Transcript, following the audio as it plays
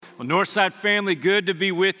Well, Northside family, good to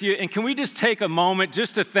be with you. And can we just take a moment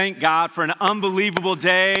just to thank God for an unbelievable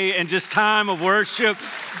day and just time of worship?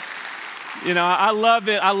 You know, I love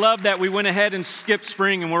it. I love that we went ahead and skipped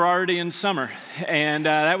spring and we're already in summer. And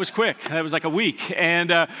that was quick. That was like a week. And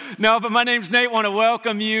but my name's Nate. I want to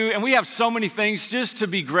welcome you. And we have so many things just to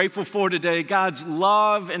be grateful for today. God's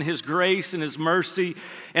love and His grace and His mercy.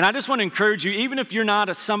 And I just want to encourage you, even if you're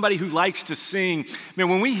not somebody who likes to sing, man,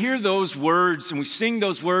 when we hear those words and we sing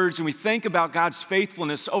those words and we think about God's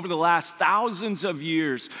faithfulness over the last thousands of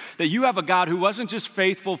years, that you have a God who wasn't just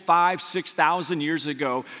faithful 5,000, 6,000 years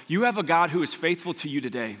ago. You have a God who is faithful to you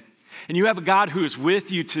today. And you have a God who is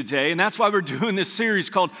with you today. And that's why we're doing this series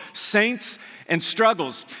called Saints and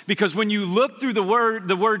Struggles. Because when you look through the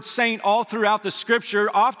word saint all throughout the scripture,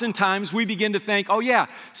 oftentimes we begin to think, oh yeah,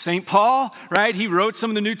 St. Paul, right? He wrote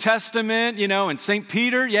some of the New Testament, and St.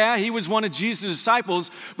 Peter, yeah, he was one of Jesus' disciples.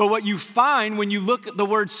 But what you find when you look at the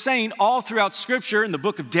word saint all throughout scripture, in the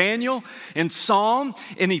book of Daniel, in Psalm,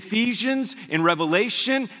 in Ephesians, in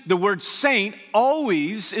Revelation, the word saint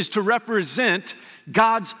always is to represent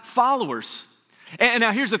God's followers. And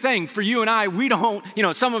now here's the thing, for you and I, we don't,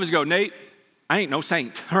 some of us go, Nate, I ain't no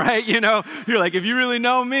saint, right? You're like, if you really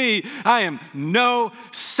know me, I am no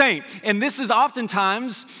saint. And this is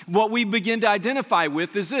oftentimes what we begin to identify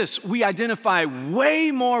with is this. We identify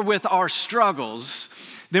way more with our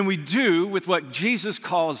struggles than we do with what Jesus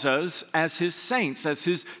calls us as His saints, as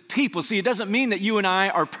His people. See, it doesn't mean that you and I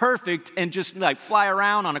are perfect and just like fly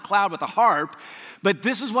around on a cloud with a harp. But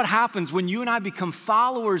this is what happens when you and I become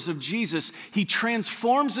followers of Jesus. He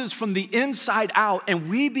transforms us from the inside out, and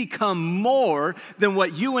we become more than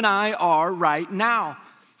what you and I are right now.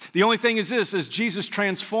 The only thing is this, as Jesus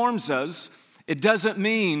transforms us, it doesn't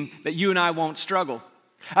mean that you and I won't struggle.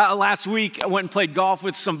 Last week, I went and played golf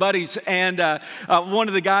with some buddies, and one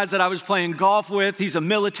of the guys that I was playing golf with, he's a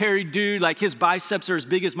military dude, like his biceps are as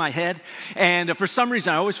big as my head, and for some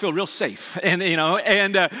reason, I always feel real safe, and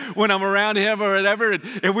when I'm around him or whatever,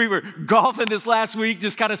 and we were golfing this last week,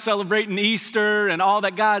 just kind of celebrating Easter and all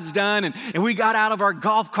that God's done, and we got out of our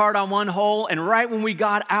golf cart on one hole, and right when we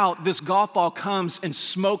got out, this golf ball comes and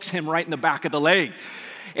smokes him right in the back of the leg.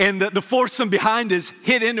 And the foursome behind us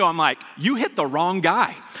hit into him. I'm like, you hit the wrong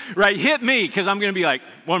guy, right? Hit me, because I'm going to be like,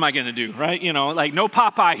 what am I going to do, right? Like no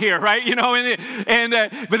Popeye here, right?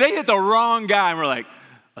 But they hit the wrong guy, and we're like,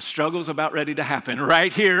 a struggle's about ready to happen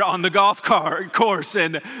right here on the golf course.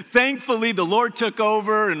 And thankfully, the Lord took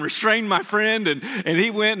over and restrained my friend, and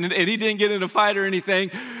he went, and he didn't get in a fight or anything.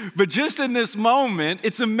 But just in this moment,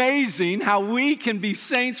 it's amazing how we can be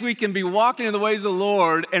saints, we can be walking in the ways of the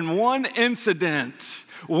Lord, and one incident,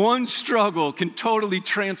 one struggle can totally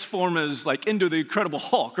transform us like into the Incredible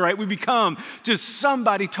Hulk, right? We become just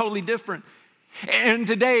somebody totally different. And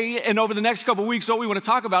today and over the next couple of weeks, what we want to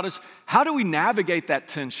talk about is how do we navigate that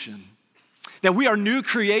tension? That we are new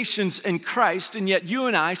creations in Christ, and yet you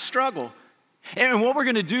and I struggle. And what we're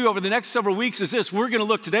going to do over the next several weeks is this. We're going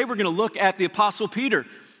to look at the Apostle Peter.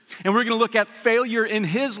 And we're going to look at failure in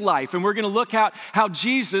his life. And we're going to look at how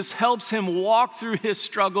Jesus helps him walk through his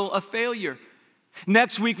struggle of failure.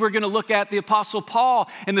 Next week, we're going to look at the Apostle Paul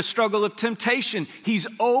and the struggle of temptation. He's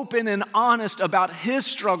open and honest about his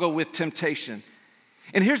struggle with temptation.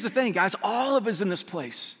 And here's the thing, guys, all of us in this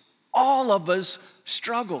place, all of us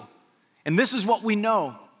struggle. And this is what we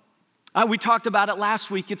know. We talked about it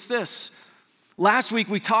last week. It's this. Last week,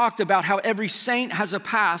 we talked about how every saint has a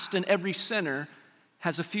past and every sinner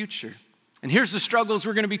has a future. And here's the struggles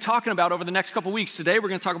we're going to be talking about over the next couple weeks. Today, we're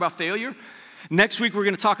going to talk about failure. Next week, we're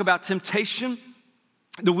going to talk about temptation.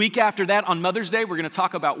 The week after that, on Mother's Day, we're going to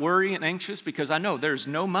talk about worry and anxious, because I know there's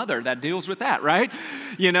no mother that deals with that, right?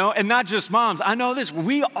 And not just moms. I know this.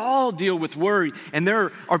 We all deal with worry, and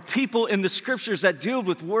there are people in the scriptures that deal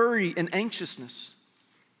with worry and anxiousness.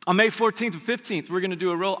 On May 14th and 15th, we're going to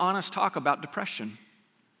do a real honest talk about depression,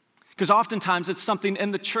 because oftentimes it's something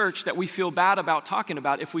in the church that we feel bad about talking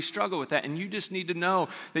about if we struggle with that, and you just need to know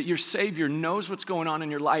that your Savior knows what's going on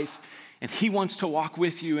in your life, and He wants to walk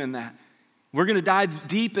with you in that. We're going to dive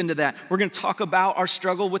deep into that. We're going to talk about our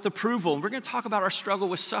struggle with approval. And we're going to talk about our struggle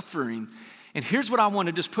with suffering. And here's what I want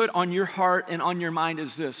to just put on your heart and on your mind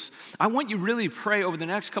is this. I want you really to pray over the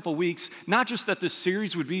next couple weeks, not just that this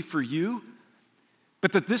series would be for you,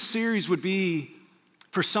 but that this series would be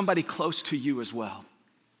for somebody close to you as well.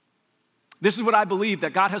 This is what I believe,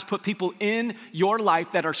 that God has put people in your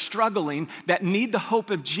life that are struggling, that need the hope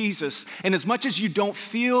of Jesus. And as much as you don't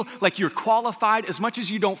feel like you're qualified, as much as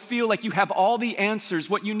you don't feel like you have all the answers,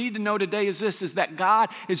 what you need to know today is this, is that God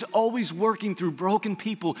is always working through broken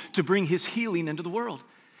people to bring His healing into the world.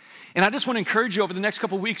 And I just want to encourage you over the next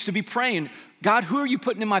couple of weeks to be praying, God, who are you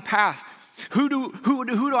putting in my path? Who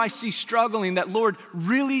do I see struggling that, Lord,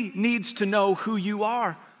 really needs to know who you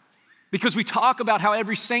are? Because we talk about how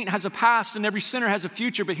every saint has a past and every sinner has a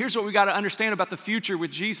future, but here's what we got to understand about the future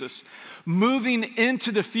with Jesus. Moving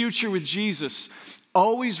into the future with Jesus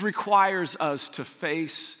always requires us to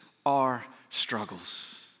face our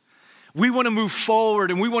struggles. We want to move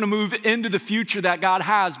forward and we want to move into the future that God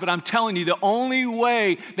has, but I'm telling you, the only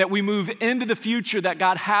way that we move into the future that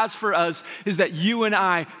God has for us is that you and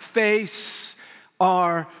I face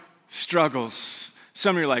our struggles.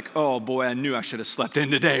 Some of you are like, oh boy, I knew I should have slept in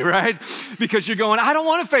today, right? Because you're going, I don't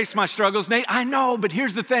want to face my struggles, Nate. I know, but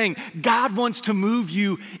here's the thing. God wants to move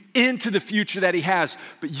you into the future that he has,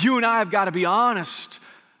 but you and I have got to be honest.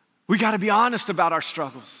 We got to be honest about our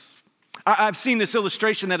struggles. I've seen this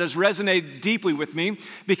illustration that has resonated deeply with me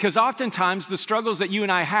because oftentimes the struggles that you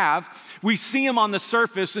and I have, we see them on the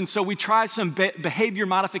surface, and so we try some behavior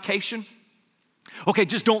modification. Okay,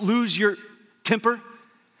 just don't lose your temper.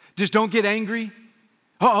 Just don't get angry.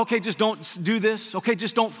 Oh, okay, just don't do this. Okay,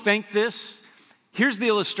 just don't think this. Here's the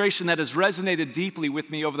illustration that has resonated deeply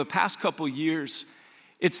with me over the past couple years.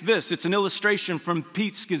 It's this. It's an illustration from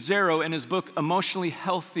Pete Scazzero in his book, Emotionally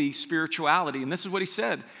Healthy Spirituality. And this is what he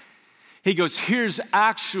said. He goes, here's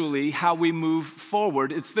actually how we move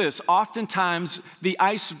forward. It's this. Oftentimes, the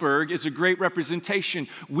iceberg is a great representation.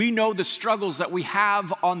 We know the struggles that we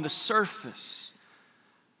have on the surface.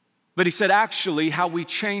 But he said, actually, how we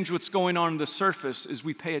change what's going on the surface is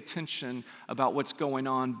we pay attention about what's going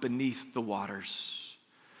on beneath the waters.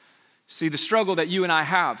 See, the struggle that you and I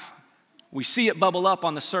have, we see it bubble up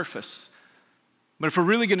on the surface. But if we're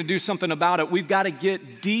really going to do something about it, we've got to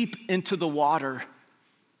get deep into the water.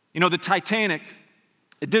 You know, the Titanic,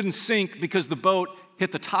 it didn't sink because the boat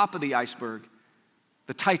hit the top of the iceberg.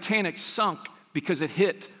 The Titanic sunk because it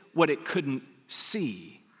hit what it couldn't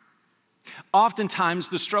see. Oftentimes,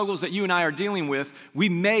 the struggles that you and I are dealing with, we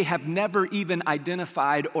may have never even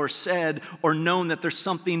identified or said or known that there's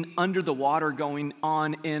something under the water going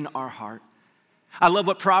on in our heart. I love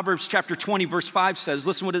what Proverbs chapter 20, verse 5 says.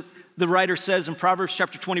 Listen what the writer says in Proverbs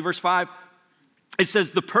chapter 20, verse 5. It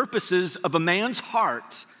says, the purposes of a man's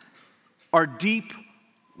heart are deep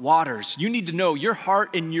waters. You need to know your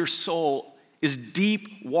heart and your soul is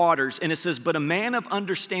deep waters. And it says, but a man of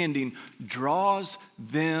understanding draws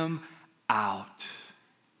them out.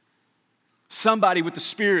 Somebody with the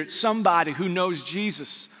Spirit, somebody who knows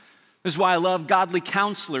Jesus. This is why I love godly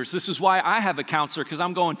counselors. This is why I have a counselor, because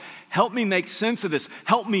I'm going, help me make sense of this.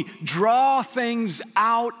 Help me draw things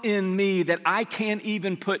out in me that I can't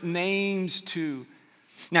even put names to.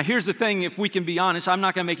 Now, here's the thing, if we can be honest, I'm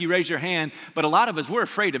not going to make you raise your hand, but a lot of us, we're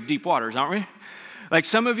afraid of deep waters, aren't we? Like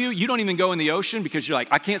some of you, you don't even go in the ocean because you're like,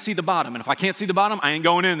 I can't see the bottom. And if I can't see the bottom, I ain't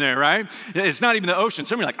going in there, right? It's not even the ocean.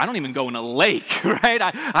 Some of you are like, I don't even go in a lake, right?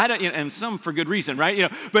 I don't, and some for good reason, right?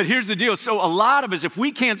 But here's the deal. So a lot of us, if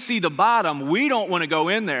we can't see the bottom, we don't want to go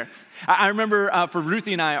in there. I remember for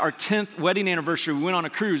Ruthie and I, our 10th wedding anniversary, we went on a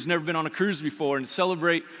cruise, never been on a cruise before. And to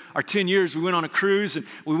celebrate our 10 years, we went on a cruise and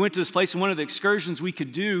we went to this place. And one of the excursions we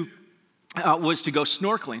could do was to go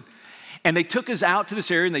snorkeling. And they took us out to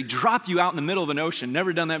this area and they drop you out in the middle of an ocean.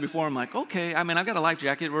 Never done that before. I'm like, okay, I mean, I've got a life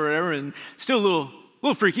jacket or whatever, and still a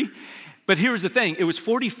little freaky. But here's the thing. It was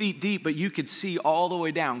 40 feet deep, but you could see all the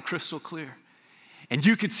way down, crystal clear. And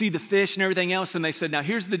you could see the fish and everything else. And they said, now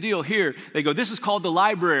here's the deal here. They go, this is called the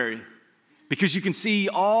library because you can see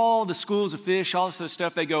all the schools of fish, all this other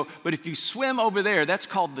stuff. They go, but if you swim over there, that's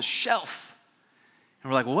called the shelf.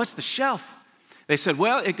 And we're like, well, what's the shelf? They said,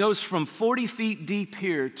 well, it goes from 40 feet deep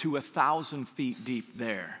here to 1,000 feet deep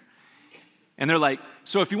there. And they're like,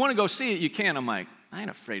 so if you want to go see it, you can. I'm like, I ain't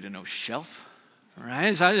afraid of no shelf, all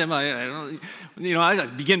right? So I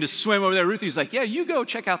begin to swim over there. Ruthie's like, yeah, you go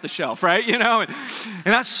check out the shelf, right? And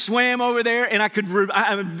I swam over there, and I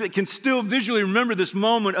can still visually remember this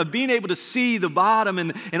moment of being able to see the bottom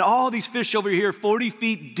and all these fish over here 40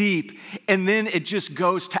 feet deep, and then it just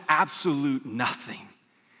goes to absolute nothing.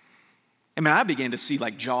 I mean, I began to see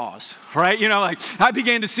like Jaws, right? I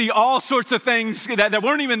began to see all sorts of things that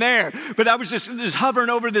weren't even there. But I was just hovering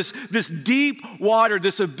over this deep water,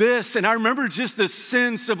 this abyss. And I remember just this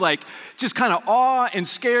sense of like, just kind of awe and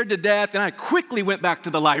scared to death. And I quickly went back to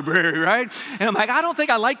the library, right? And I'm like, I don't think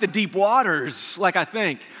I like the deep waters like I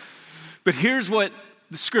think. But here's what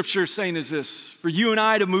the scripture is saying is this. For you and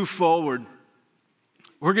I to move forward,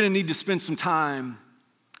 we're going to need to spend some time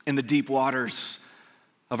in the deep waters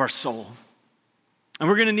of our soul. And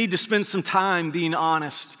we're going to need to spend some time being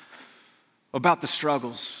honest about the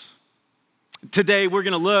struggles. Today, we're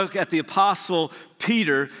going to look at the Apostle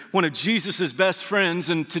Peter, one of Jesus' best friends,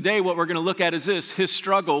 and today what we're going to look at is this, his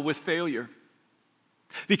struggle with failure.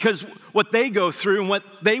 Because what they go through and what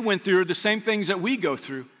they went through are the same things that we go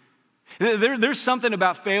through. There's something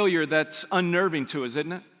about failure that's unnerving to us,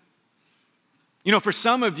 isn't it? You know, for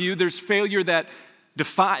some of you, there's failure that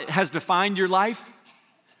has defined your life.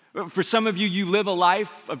 For some of you, you live a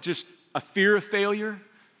life of just a fear of failure.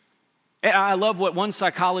 And I love what one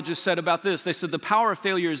psychologist said about this. They said the power of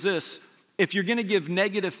failure is this. If you're going to give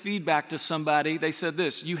negative feedback to somebody, they said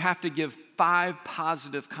this, you have to give 5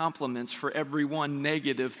 positive compliments for every one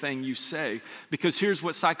negative thing you say. Because here's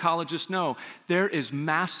what psychologists know. There is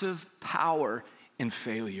massive power in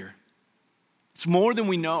failure. It's more than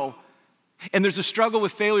we know. And there's a struggle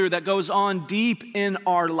with failure that goes on deep in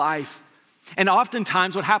our life. And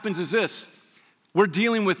oftentimes what happens is this. We're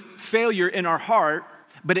dealing with failure in our heart,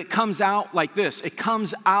 but it comes out like this. It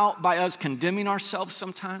comes out by us condemning ourselves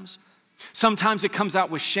sometimes. Sometimes it comes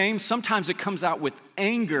out with shame. Sometimes it comes out with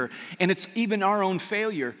anger. And it's even our own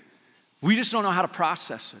failure. We just don't know how to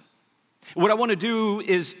process it. What I want to do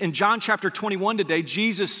is in John chapter 21 today,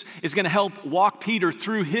 Jesus is going to help walk Peter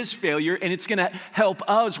through his failure, and it's going to help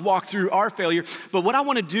us walk through our failure. But what I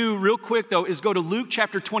want to do real quick, though, is go to Luke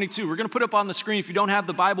chapter 22. We're going to put up on the screen if you don't have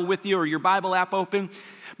the Bible with you or your Bible app open.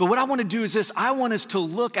 But what I want to do is this. I want us to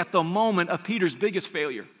look at the moment of Peter's biggest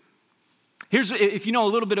failure. If you know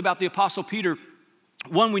a little bit about the Apostle Peter,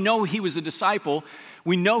 one, we know he was a disciple.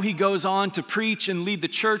 We know he goes on to preach and lead the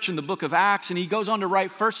church in the book of Acts, and he goes on to write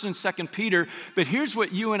 1st and 2nd Peter. But here's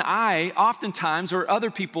what you and I oftentimes, or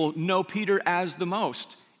other people, know Peter as the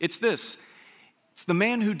most. It's this. It's the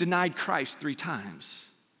man who denied Christ 3 times.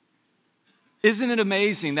 Isn't it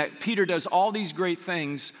amazing that Peter does all these great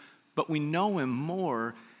things, but we know him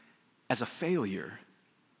more as a failure?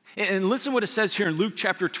 And listen what it says here in Luke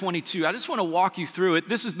chapter 22. I just want to walk you through it.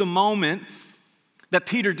 This is the moment that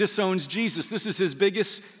Peter disowns Jesus. This is his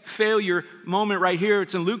biggest failure moment right here.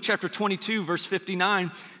 It's in Luke chapter 22, verse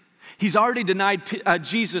 59. He's already denied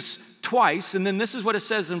Jesus twice. And then this is what it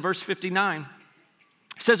says in verse 59.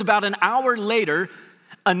 It says, about an hour later,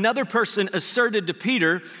 another person asserted to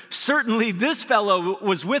Peter, certainly this fellow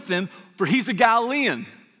was with him, for he's a Galilean.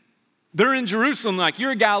 They're in Jerusalem like,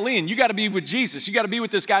 you're a Galilean. You got to be with Jesus. You got to be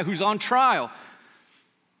with this guy who's on trial.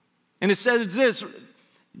 And it says this,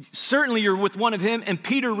 certainly you're with one of him. And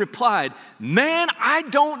Peter replied, man, I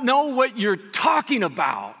don't know what you're talking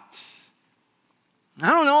about. I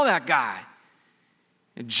don't know that guy.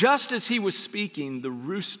 And just as he was speaking, the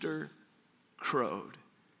rooster crowed.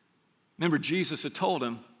 Remember, Jesus had told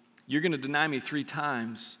him, you're going to deny me 3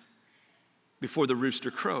 times before the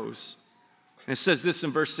rooster crows. And it says this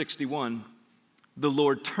in verse 61, the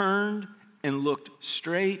Lord turned and looked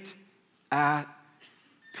straight at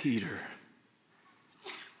Peter.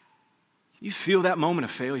 You feel that moment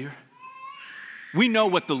of failure? We know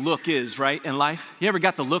what the look is, right, in life? You ever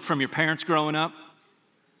got the look from your parents growing up?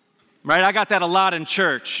 Right, I got that a lot in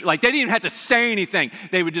church. Like, they didn't even have to say anything.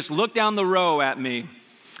 They would just look down the row at me.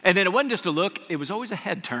 And then it wasn't just a look, it was always a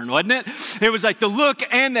head turn, wasn't it? It was like the look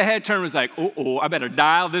and the head turn was like, I better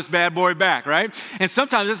dial this bad boy back, right? And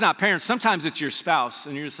sometimes it's not parents, sometimes it's your spouse,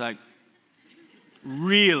 and you're just like,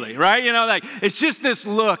 really, right? You know, like, it's just this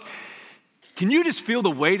look. Can you just feel the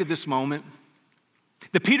weight of this moment?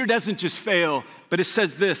 That Peter doesn't just fail, but it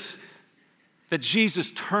says this, that Jesus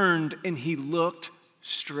turned and he looked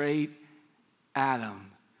straight at him.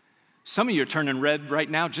 Some of you are turning red right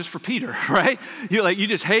now just for Peter, right? You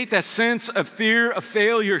just hate that sense of fear of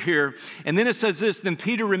failure here. And then it says this, then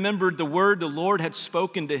Peter remembered the word the Lord had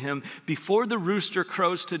spoken to him, before the rooster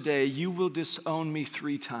crows today, you will disown me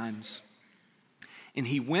 3 times. And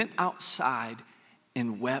he went outside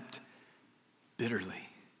and wept bitterly.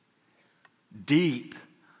 Deep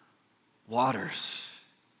waters.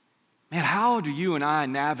 Man, how do you and I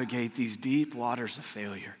navigate these deep waters of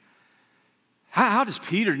failure? How does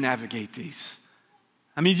Peter navigate these?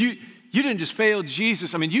 I mean, you didn't just fail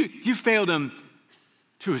Jesus. I mean, you failed him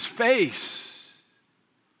to his face.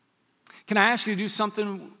 Can I ask you to do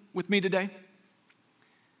something with me today?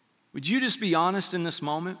 Would you just be honest in this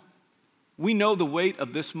moment? We know the weight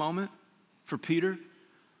of this moment for Peter.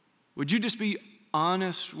 Would you just be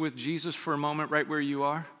honest with Jesus for a moment right where you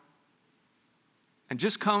are? And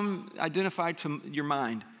just come identify to your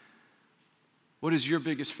mind, what is your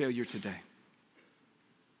biggest failure today?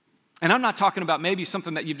 And I'm not talking about maybe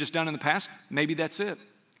something that you've just done in the past. Maybe that's it.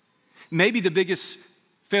 Maybe the biggest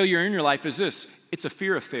failure in your life is this. It's a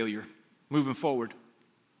fear of failure moving forward.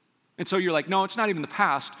 And so you're like, no, it's not even the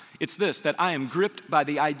past. It's this, that I am gripped by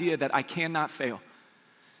the idea that I cannot fail.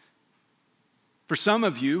 For some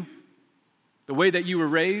of you, the way that you were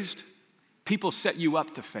raised, people set you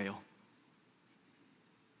up to fail.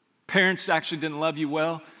 Parents actually didn't love you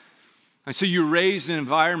well. And so you were raised in an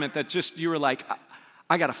environment that just, you were like,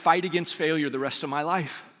 I got to fight against failure the rest of my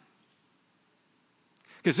life.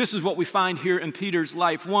 Because this is what we find here in Peter's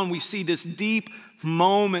life. One, we see this deep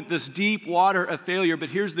moment, this deep water of failure. But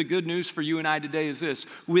here's the good news for you and I today is this.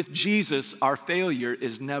 With Jesus, our failure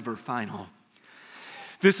is never final.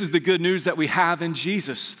 This is the good news that we have in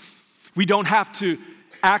Jesus. We don't have to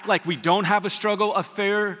act like we don't have a struggle, a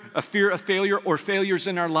fear of failure or failures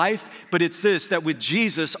in our life. But it's this, that with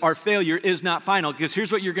Jesus, our failure is not final. Because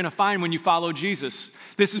here's what you're going to find when you follow Jesus.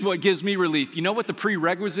 This is what gives me relief. You know what the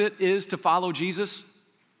prerequisite is to follow Jesus?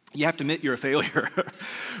 You have to admit you're a failure,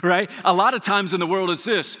 right? A lot of times in the world it's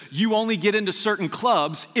this, you only get into certain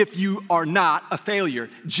clubs if you are not a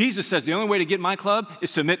failure. Jesus says the only way to get in my club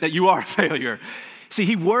is to admit that you are a failure. See,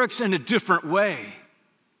 he works in a different way.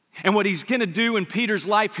 And what he's gonna do in Peter's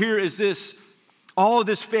life here is this, all of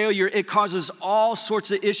this failure, it causes all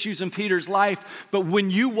sorts of issues in Peter's life. But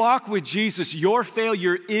when you walk with Jesus, your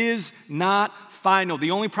failure is not final.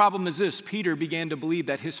 The only problem is this, Peter began to believe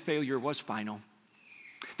that his failure was final.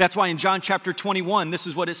 That's why in John chapter 21, this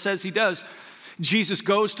is what it says he does. Jesus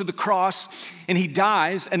goes to the cross and he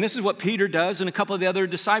dies. And this is what Peter does and a couple of the other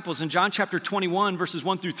disciples. In John chapter 21, verses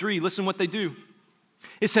 1 through 3, listen what they do.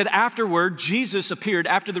 It said, afterward, Jesus appeared,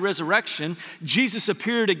 after the resurrection, Jesus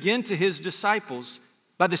appeared again to his disciples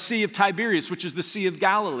by the Sea of Tiberias, which is the Sea of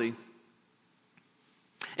Galilee.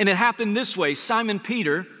 And it happened this way. Simon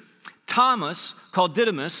Peter, Thomas, called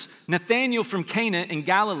Didymus, Nathanael from Cana in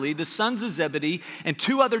Galilee, the sons of Zebedee, and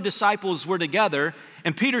two other disciples were together.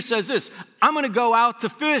 And Peter says this, I'm going to go out to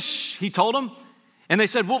fish, he told them. And they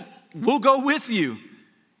said, well, we'll go with you.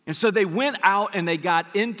 And so they went out and they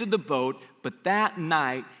got into the boat, but that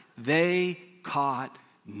night they caught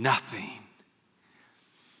nothing.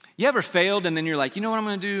 You ever failed and then you're like, you know what I'm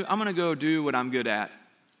going to do? I'm going to go do what I'm good at,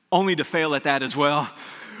 only to fail at that as well.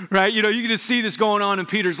 Right? You know, you can just see this going on in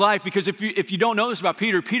Peter's life because if you don't know this about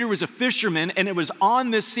Peter, Peter was a fisherman and it was on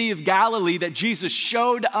the Sea of Galilee that Jesus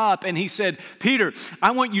showed up and he said, Peter,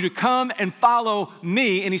 I want you to come and follow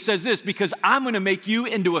me. And he says this, because I'm going to make you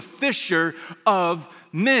into a fisher of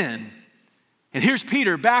men. And here's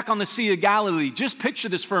Peter back on the Sea of Galilee. Just picture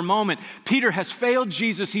this for a moment. Peter has failed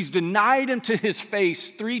Jesus. He's denied him to his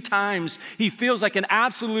face 3 times. He feels like an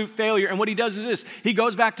absolute failure. And what he does is this. He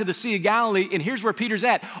goes back to the Sea of Galilee, and here's where Peter's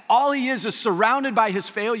at. All he is surrounded by his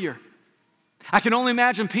failure. I can only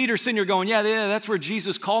imagine Peter sitting here going, yeah, that's where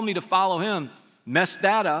Jesus called me to follow him. Messed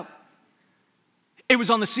that up. It was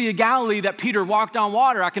on the Sea of Galilee that Peter walked on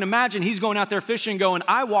water. I can imagine he's going out there fishing going,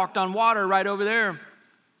 I walked on water right over there.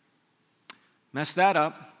 Messed that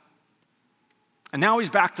up. And now he's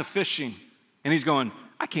back to fishing. And he's going,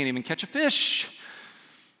 I can't even catch a fish.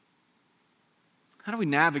 How do we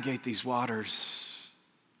navigate these waters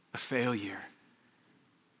of failure?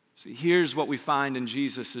 See, here's what we find in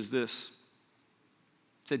Jesus is this.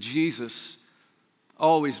 That Jesus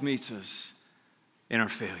always meets us in our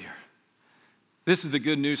failure. This is the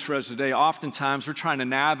good news for us today. Oftentimes, we're trying to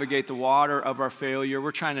navigate the water of our failure. We're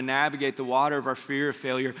trying to navigate the water of our fear of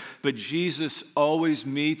failure. But Jesus always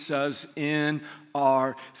meets us in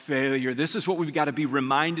our failure. This is what we've got to be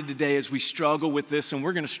reminded today as we struggle with this. And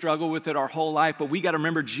we're going to struggle with it our whole life. But we got to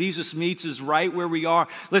remember Jesus meets us right where we are.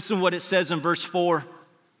 Listen what it says in verse 4.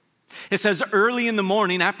 It says, early in the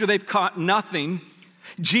morning, after they've caught nothing,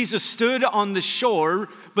 Jesus stood on the shore,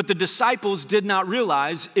 but the disciples did not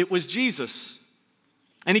realize it was Jesus.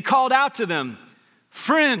 And he called out to them,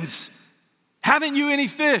 friends, haven't you any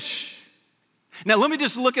fish? Now, let me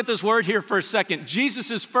just look at this word here for a second.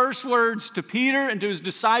 Jesus' first words to Peter and to his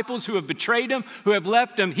disciples who have betrayed him, who have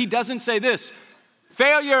left him, he doesn't say this,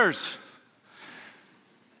 failures.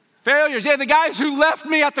 Failures, yeah, the guys who left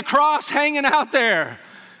me at the cross hanging out there.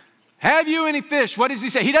 Have you any fish? What does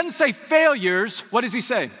he say? He doesn't say failures. What does he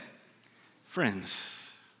say? Friends.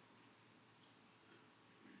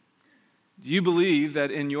 Do you believe that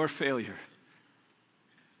in your failure,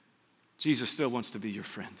 Jesus still wants to be your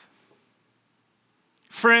friend?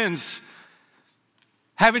 Friends,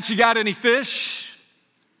 haven't you got any fish?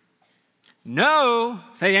 No,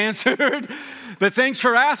 they answered, but thanks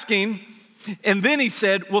for asking. And then he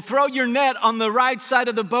said, well, throw your net on the right side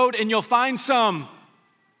of the boat and you'll find some.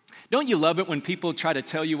 Don't you love it when people try to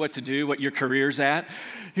tell you what to do, what your career's at?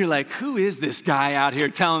 You're like, who is this guy out here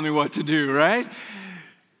telling me what to do, right?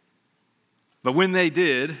 But when they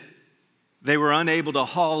did, they were unable to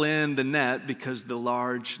haul in the net because of the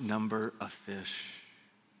large number of fish.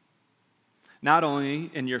 Not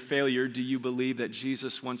only in your failure do you believe that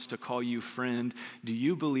Jesus wants to call you friend, do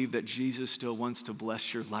you believe that Jesus still wants to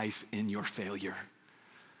bless your life in your failure?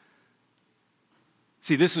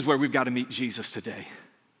 See, this is where we've got to meet Jesus today.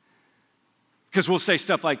 Because we'll say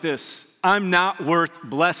stuff like this: I'm not worth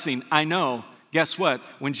blessing. I know. Guess what?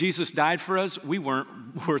 When Jesus died for us, we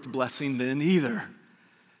weren't worth blessing then either.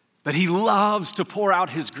 But he loves to pour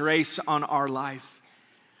out his grace on our life.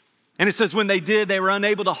 And it says when they did, they were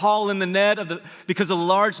unable to haul in the net because of the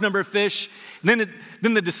large number of fish. Then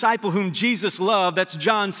the disciple whom Jesus loved, that's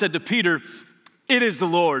John, said to Peter, "It is the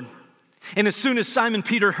Lord." And as soon as Simon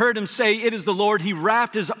Peter heard him say, "It is the Lord," he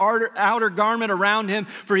wrapped his outer garment around him,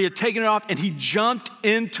 for he had taken it off, and he jumped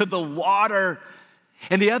into the water.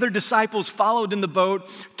 And the other disciples followed in the boat,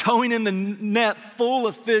 towing in the net full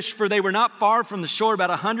of fish, for they were not far from the shore,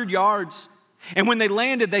 about 100 yards. And when they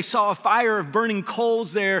landed, they saw a fire of burning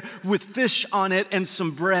coals there with fish on it and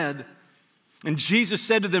some bread. And Jesus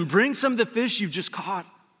said to them, "Bring some of the fish you've just caught."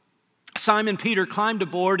 Simon Peter climbed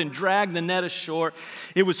aboard and dragged the net ashore.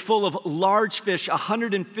 It was full of large fish,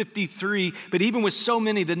 153, but even with so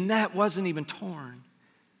many, the net wasn't even torn.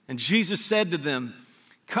 And Jesus said to them,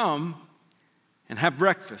 "Come and have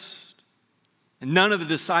breakfast." And none of the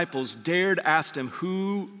disciples dared ask him,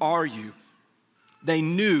 "Who are you?" They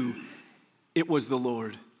knew it was the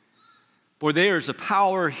Lord. For there's a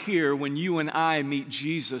power here when you and I meet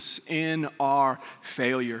Jesus in our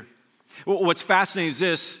failure. What's fascinating is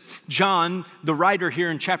this: John, the writer here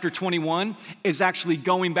in chapter 21, is actually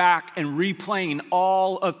going back and replaying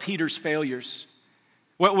all of Peter's failures.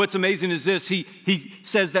 What's amazing is this: he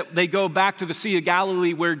says that they go back to the Sea of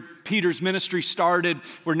Galilee where Peter's ministry started,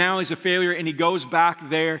 where now he's a failure, and he goes back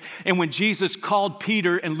there. And when Jesus called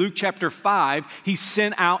Peter in Luke chapter 5, he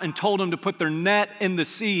sent out and told them to put their net in the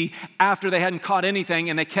sea after they hadn't caught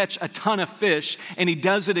anything, and they catch a ton of fish, and he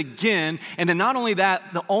does it again. And then not only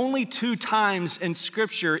that, the only 2 times in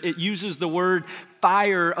Scripture it uses the word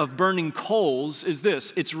fire of burning coals is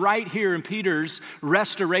this. It's right here in Peter's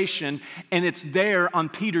restoration, and it's there on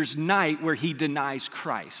Peter's night where he denies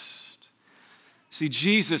Christ. See,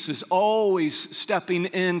 Jesus is always stepping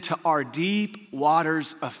into our deep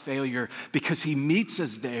waters of failure because he meets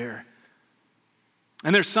us there.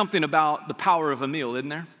 And there's something about the power of a meal, isn't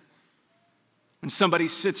there? When somebody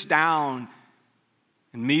sits down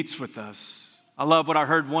and meets with us. I love what I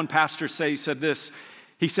heard one pastor say. He said this.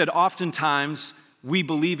 He said, oftentimes we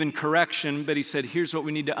believe in correction, but he said, here's what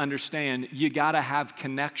we need to understand. You gotta have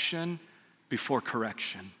connection before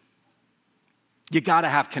correction. You got to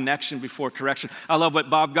have connection before correction. I love what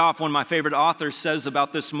Bob Goff, one of my favorite authors, says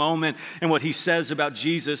about this moment and what he says about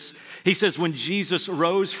Jesus. He says, when Jesus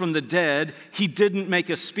rose from the dead, he didn't make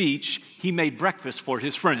a speech, he made breakfast for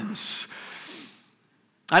his friends.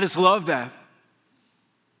 I just love that.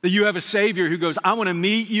 That you have a Savior who goes, I want to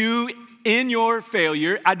meet you in your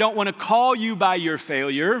failure. I don't want to call you by your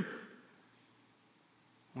failure.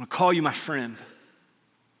 I want to call you my friend.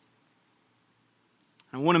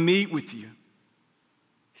 I want to meet with you.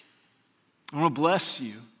 I want to bless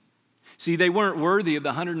you. See, they weren't worthy of the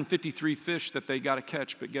 153 fish that they got to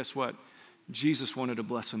catch, but guess what? Jesus wanted to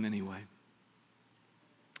bless them anyway.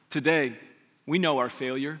 Today, we know our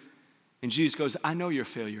failure, and Jesus goes, I know your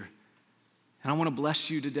failure, and I want to bless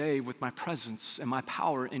you today with my presence and my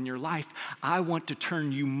power in your life. I want to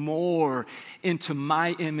turn you more into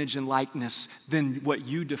my image and likeness than what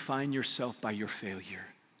you define yourself by your failure.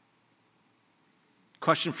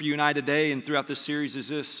 Question for you and I today and throughout this series is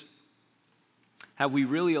this. Have we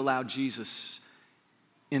really allowed Jesus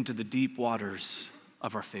into the deep waters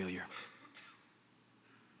of our failure?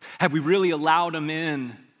 Have we really allowed him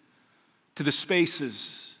in to the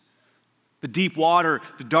spaces, the deep water,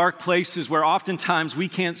 the dark places where oftentimes we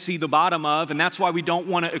can't see the bottom of, and that's why we don't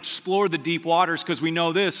want to explore the deep waters, because we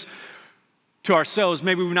know this to ourselves.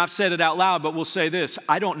 Maybe we've not said it out loud, but we'll say this: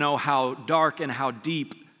 I don't know how dark and how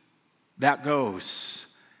deep that goes.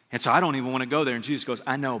 And so I don't even want to go there. And Jesus goes,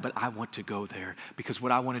 I know, but I want to go there because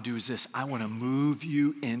what I want to do is this. I want to move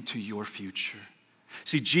you into your future.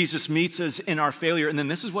 See, Jesus meets us in our failure, and then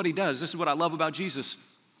this is what he does. This is what I love about Jesus.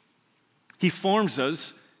 He forms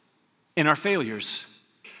us in our failures.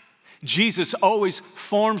 Jesus always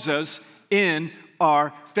forms us in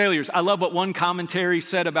our failures. I love what one commentary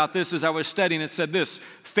said about this as I was studying. It said this: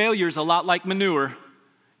 failure is a lot like manure.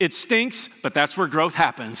 It stinks, but that's where growth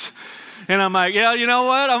happens. And I'm like, yeah, you know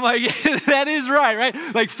what? I'm like, that is right?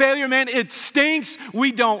 Like failure, man, it stinks.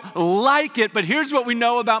 We don't like it. But here's what we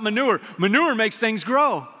know about manure. Manure makes things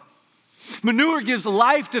grow. Manure gives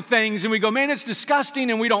life to things and we go, man, it's disgusting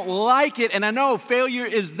and we don't like it. And I know failure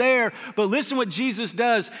is there, but listen what Jesus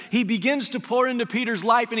does. He begins to pour into Peter's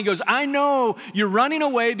life and he goes, I know you're running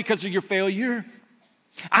away because of your failure.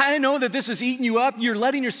 I know that this is eating you up. You're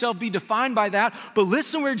letting yourself be defined by that. But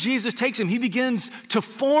listen where Jesus takes him. He begins to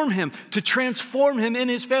form him, to transform him in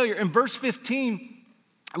his failure. In verse 15,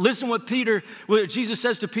 listen what Jesus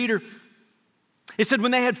says to Peter. It said,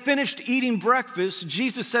 when they had finished eating breakfast,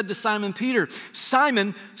 Jesus said to Simon Peter,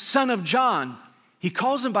 Simon, son of John. He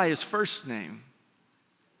calls him by his first name.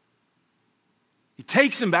 He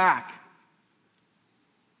takes him back.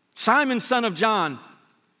 Simon, son of John,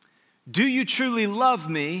 do you truly love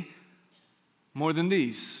me more than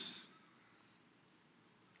these?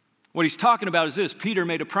 What he's talking about is this. Peter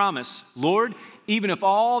made a promise. Lord, even if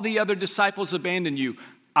all the other disciples abandon you,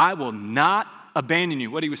 I will not abandon you.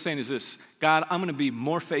 What he was saying is this. God, I'm going to be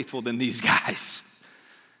more faithful than these guys.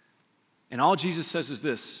 And all Jesus says is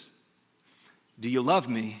this. Do you love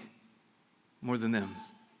me more than them?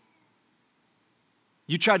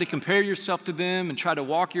 You try to compare yourself to them and try to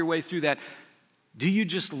walk your way through that. Do you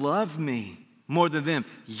just love me more than them?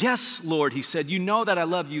 Yes, Lord, he said, you know that I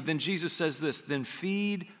love you. Then Jesus says this, then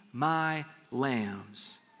feed my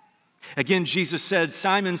lambs. Again, Jesus said,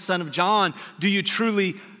 Simon, son of John, do you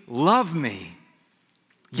truly love me?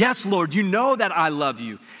 Yes, Lord, you know that I love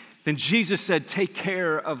you. Then Jesus said, take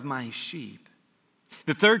care of my sheep.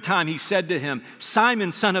 The third time he said to him,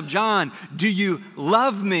 Simon, son of John, do you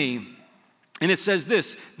love me? And it says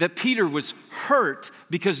this, that Peter was hurt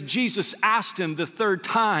because Jesus asked him the third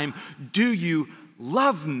time, do you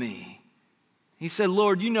love me? He said,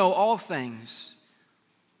 Lord, you know all things.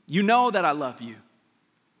 You know that I love you.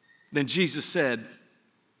 Then Jesus said,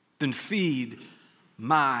 then feed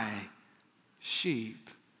my sheep.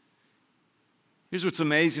 Here's what's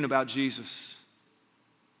amazing about Jesus.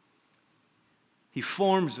 He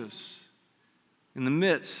forms us in the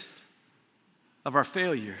midst of our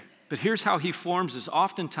failure. But here's how he forms us.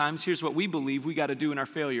 Oftentimes, here's what we believe we got to do in our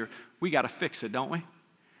failure. We got to fix it, don't we?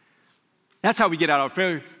 That's how we get out of our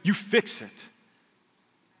failure. You fix it.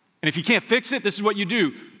 And if you can't fix it, this is what you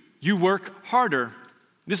do. You work harder.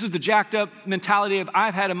 This is the jacked up mentality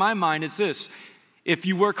I've had in my mind. It's this. If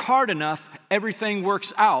you work hard enough, everything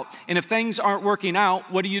works out. And if things aren't working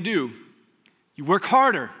out, what do? You work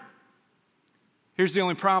harder. Here's the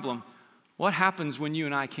only problem. What happens when you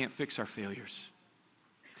and I can't fix our failures?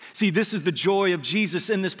 See, this is the joy of Jesus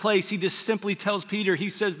in this place. He just simply tells Peter, he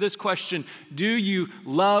says this question, do you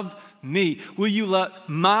love me? Will you let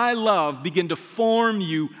my love begin to form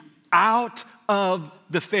you out of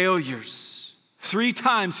the failures? 3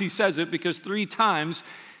 times he says it because 3 times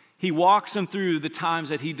he walks him through the times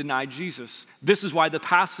that he denied Jesus. This is why the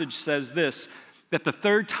passage says this, that the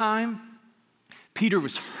third time, Peter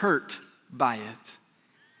was hurt by it.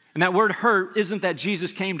 And that word hurt isn't that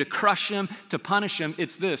Jesus came to crush him, to punish him.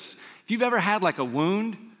 It's this. If you've ever had like a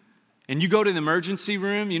wound and you go to the emergency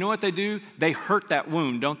room, you know what they do? They hurt that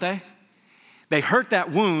wound, don't they? They hurt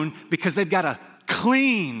that wound because they've got to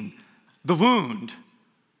clean the wound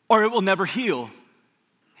or it will never heal.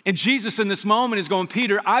 And Jesus in this moment is going,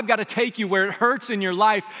 Peter, I've got to take you where it hurts in your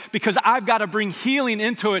life because I've got to bring healing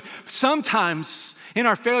into it. Sometimes in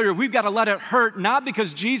our failure, we've got to let it hurt, not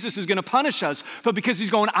because Jesus is going to punish us, but because he's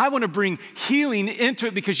going, I want to bring healing into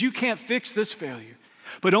it because you can't fix this failure.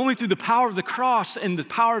 But only through the power of the cross and the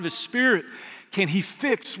power of his Spirit can he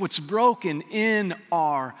fix what's broken in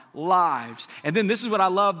our lives. And then this is what I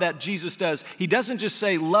love that Jesus does. He doesn't just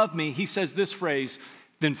say, love me. He says this phrase,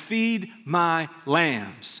 then feed my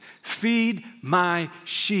lambs, feed my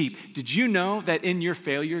sheep. Did you know that in your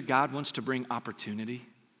failure, God wants to bring opportunity?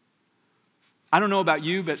 I don't know about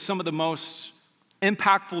you, but some of the most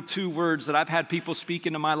impactful 2 words that I've had people speak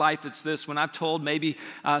into my life, it's this. When I've told maybe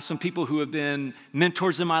some people who have been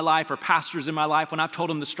mentors in my life or pastors in my life, when I've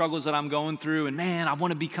told them the struggles that I'm going through, and man, I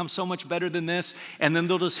want to become so much better than this, and then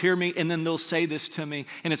they'll just hear me, and then they'll say this to me,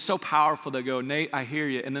 and it's so powerful. They'll go, Nate, I hear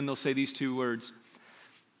you, and then they'll say these 2 words,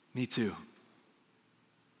 me too.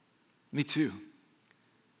 Me too.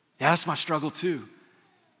 Yeah, that's my struggle too.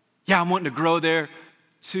 Yeah, I'm wanting to grow there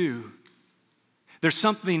too. There's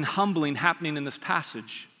something humbling happening in this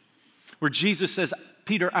passage where Jesus says,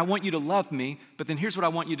 Peter, I want you to love me, but then here's what I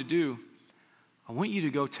want you to do. I want you to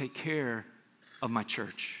go take care of my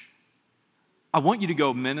church. I want you to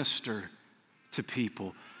go minister to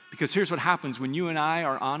people. Because here's what happens when you and I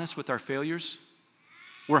are honest with our failures.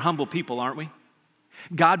 We're humble people, aren't we?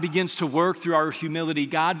 God begins to work through our humility.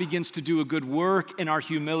 God begins to do a good work in our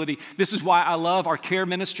humility. This is why I love our care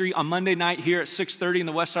ministry on Monday night here at 6:30 in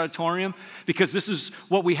the West Auditorium, because this is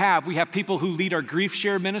what we have. We have people who lead our grief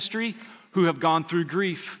share ministry who have gone through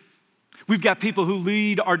grief. We've got people who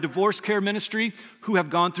lead our divorce care ministry who have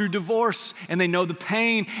gone through divorce, and they know the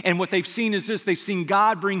pain, and what they've seen is this: they've seen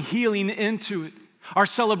God bring healing into it. Our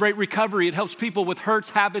Celebrate Recovery, it helps people with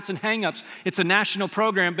hurts, habits, and hangups. It's a national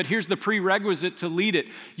program, but here's the prerequisite to lead it.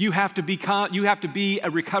 You have to be a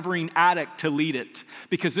recovering addict to lead it,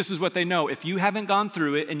 because this is what they know. If you haven't gone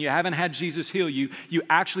through it and you haven't had Jesus heal you, you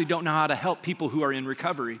actually don't know how to help people who are in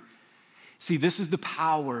recovery. See, this is the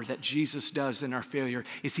power that Jesus does in our failure,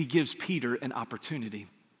 is he gives Peter an opportunity.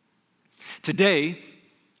 Today,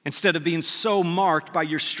 instead of being so marked by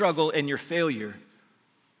your struggle and your failure,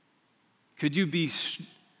 could you be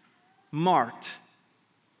marked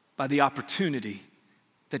by the opportunity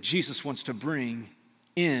that Jesus wants to bring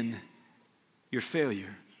in your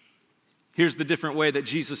failure? Here's the different way that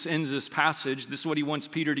Jesus ends this passage. This is what he wants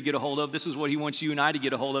Peter to get a hold of. This is what he wants you and I to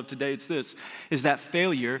get a hold of today. It's this, is that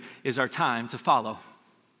failure is our time to follow.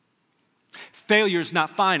 Failure is not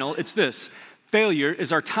final. It's this: failure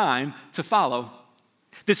is our time to follow.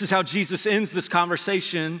 This is how Jesus ends this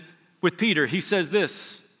conversation with Peter. He says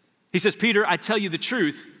this. He says, Peter, I tell you the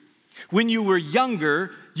truth. When you were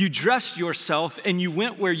younger, you dressed yourself and you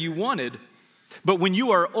went where you wanted. But when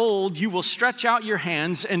you are old, you will stretch out your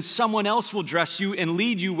hands and someone else will dress you and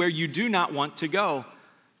lead you where you do not want to go.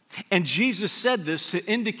 And Jesus said this to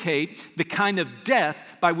indicate the kind of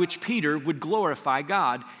death by which Peter would glorify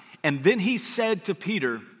God. And then he said to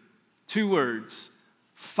Peter 2 words: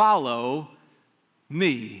 follow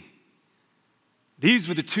me. These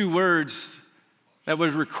were the 2 words that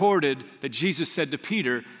was recorded that Jesus said to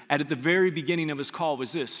Peter at the very beginning of his call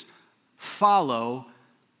was this: follow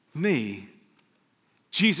me.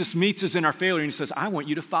 Jesus meets us in our failure and he says, I want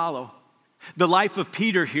you to follow. The life of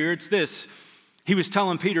Peter here, it's this. He was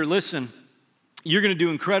telling Peter, listen, you're going to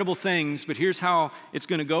do incredible things, but here's how it's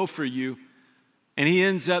going to go for you. And he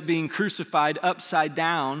ends up being crucified upside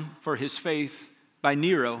down for his faith by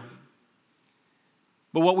Nero.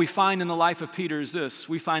 But what we find in the life of Peter is this.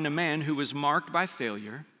 We find a man who was marked by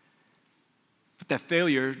failure, but that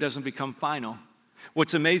failure doesn't become final.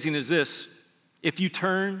 What's amazing is this. If you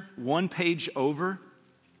turn one page over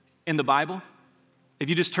in the Bible, if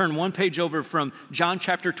you just turn one page over from John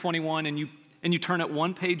chapter 21 and you turn it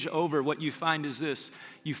one page over, what you find is this.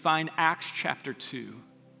 You find Acts chapter 2.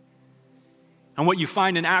 And what you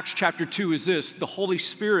find in Acts chapter 2 is this: the Holy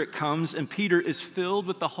Spirit comes and Peter is filled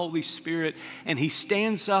with the Holy Spirit and he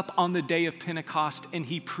stands up on the day of Pentecost and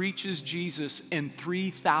he preaches Jesus and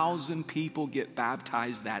 3,000 people get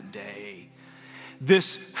baptized that day.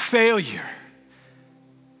 This failure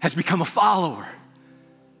has become a follower.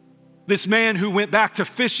 This man who went back to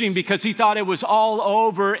fishing because he thought it was all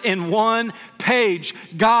over, in one page,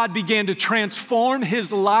 God began to transform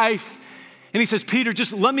his life. And he says, Peter,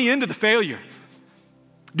 just let me into the failure.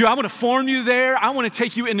 Dude, I want to form you there. I want to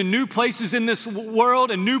take you into new places in this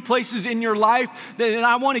world and new places in your life. And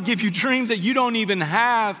I want to give you dreams that you don't even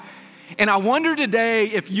have. And I wonder today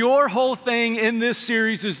if your whole thing in this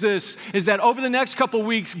series is this, is that over the next couple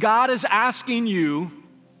weeks, God is asking you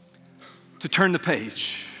to turn the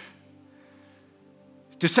page.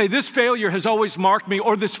 To say, this failure has always marked me,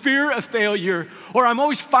 or this fear of failure, or I'm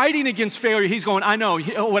always fighting against failure. He's going, I know.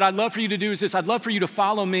 What I'd love for you to do is this. I'd love for you to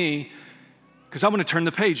follow me because I want to turn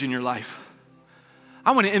the page in your life.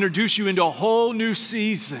 I want to introduce you into a whole new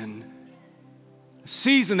season. A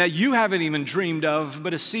season that you haven't even dreamed of,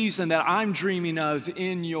 but a season that I'm dreaming of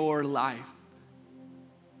in your life.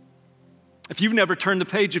 If you've never turned the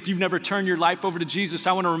page, if you've never turned your life over to Jesus,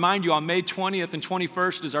 I want to remind you on May 20th and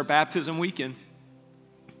 21st is our baptism weekend.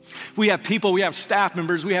 We have people, we have staff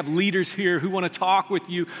members, we have leaders here who want to talk with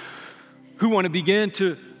you, who want to begin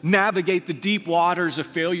to navigate the deep waters of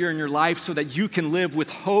failure in your life so that you can live with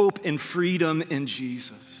hope and freedom in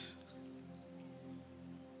Jesus.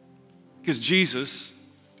 Because Jesus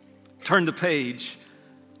turned the page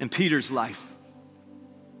in Peter's life,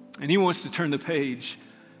 and he wants to turn the page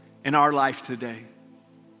in our life today.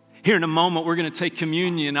 Here in a moment, we're going to take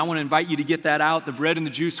communion. I want to invite you to get that out, the bread and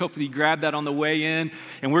the juice. Hopefully you grab that on the way in.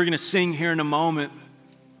 And we're going to sing here in a moment.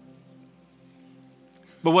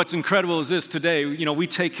 But what's incredible is this today. You know, we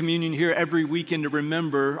take communion here every weekend to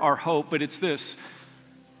remember our hope, but it's this.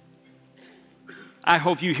 I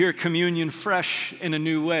hope you hear communion fresh in a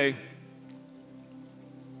new way.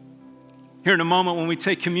 Here in a moment when we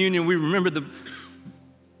take communion, we remember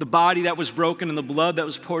the body that was broken and the blood that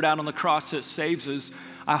was poured out on the cross that saves us.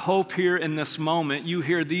 I hope here in this moment you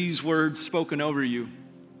hear these words spoken over you.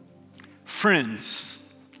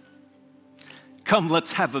 Friends, come,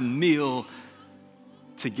 let's have a meal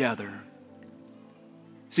together.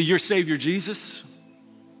 See, your Savior Jesus,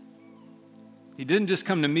 He didn't just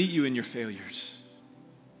come to meet you in your failures.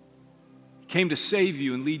 He came to save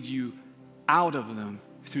you and lead you out of them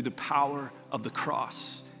through the power of the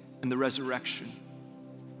cross and the resurrection.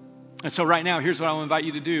 And so right now, here's what I will invite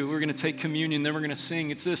you to do. We're going to take communion, then we're going to sing.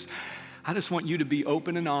 It's this: I just want you to be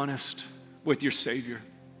open and honest with your Savior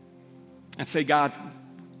and say, God,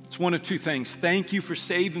 it's one of two things. Thank you for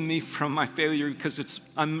saving me from my failure, because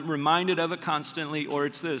I'm reminded of it constantly. Or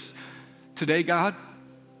it's this: today, God,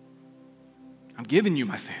 I'm giving you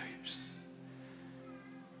my failures.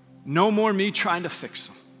 No more me trying to fix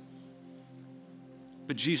them.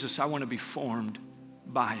 But Jesus, I want to be formed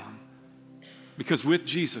by them. Because with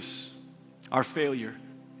Jesus, our failure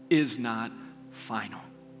is not final.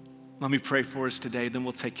 Let me pray for us today, then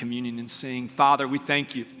we'll take communion and sing. Father, we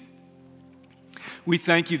thank you. We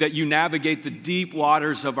thank you that you navigate the deep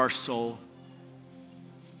waters of our soul.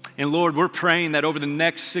 And Lord, we're praying that over the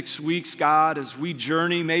next 6 weeks, God, as we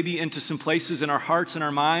journey maybe into some places in our hearts and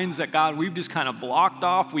our minds that, God, we've just kind of blocked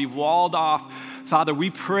off, we've walled off. Father, we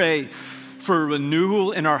pray for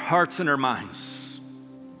renewal in our hearts and our minds.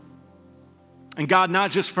 And God,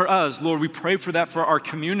 not just for us, Lord, we pray for that for our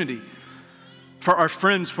community, for our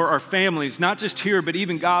friends, for our families, not just here, but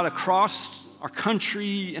even, God, across our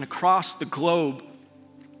country and across the globe.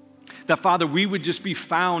 That, Father, we would just be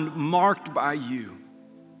found marked by you.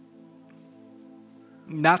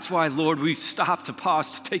 And that's why, Lord, we stop to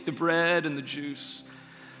pause to take the bread and the juice.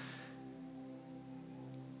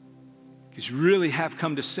 Because you really have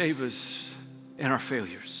come to save us in our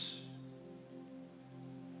failures.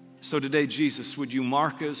 So today, Jesus, would you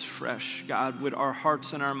mark us fresh? God, would our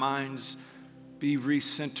hearts and our minds be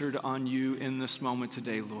recentered on you in this moment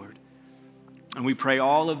today, Lord? And we pray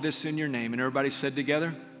all of this in your name. And everybody said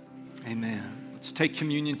together, amen. Let's take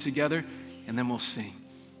communion together, and then we'll sing.